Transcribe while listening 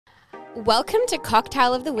Welcome to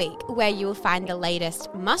Cocktail of the Week, where you will find the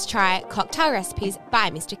latest must-try cocktail recipes by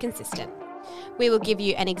Mr. Consistent. We will give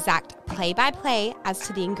you an exact play-by-play as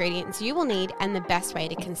to the ingredients you will need and the best way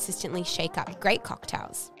to consistently shake up great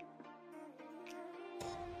cocktails.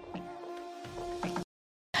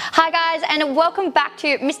 Hi guys, and welcome back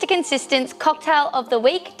to Mr. Consistent's Cocktail of the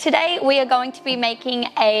Week. Today we are going to be making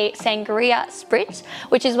a Sangria Spritz,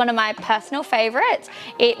 which is one of my personal favorites.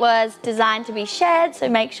 It was designed to be shared, so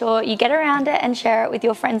make sure you get around it and share it with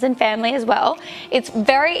your friends and family as well. It's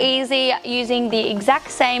very easy, using the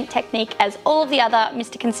exact same technique as all of the other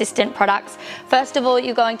Mr. Consistent products. First of all,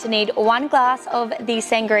 you're going to need 1 glass of the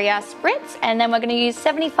Sangria Spritz, and then we're going to use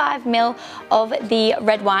 75 ml of the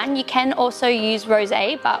red wine. You can also use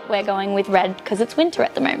rosé, but we're going with red because it's winter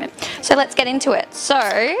at the moment. So let's get into it.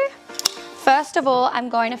 So first of all, I'm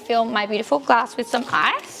going to fill my beautiful glass with some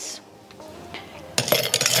ice.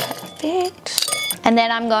 Perfect. And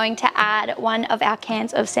then I'm going to add 1 of our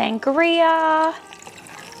cans of sangria.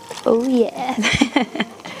 Oh yeah.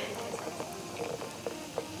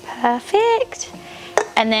 Perfect.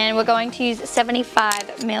 And then we're going to use 75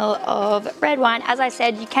 ml of red wine. As I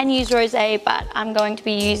said, you can use rosé, but I'm going to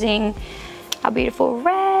be using our beautiful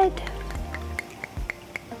red.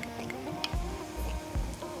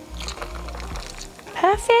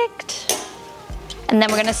 Perfect. And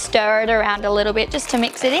then we're going to stir it around a little bit just to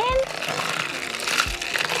mix it in.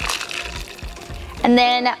 And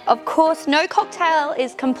then, of course, no cocktail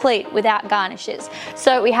is complete without garnishes.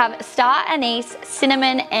 So we have star anise,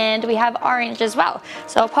 cinnamon, and we have orange as well.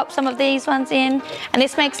 So I'll pop some of these ones in. And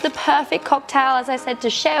this makes the perfect cocktail, as I said,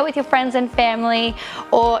 to share with your friends and family,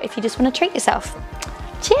 or if you just want to treat yourself.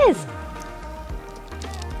 Cheers.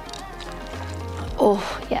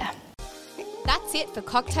 Oh, yeah. That's it for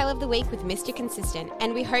Cocktail of the Week with Mr. Consistent,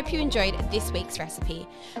 and we hope you enjoyed this week's recipe.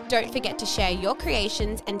 Don't forget to share your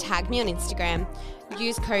creations and tag me on Instagram.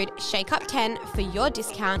 Use code SHAKEUP10 for your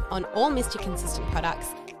discount on all Mr. Consistent products.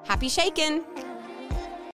 Happy shakin'!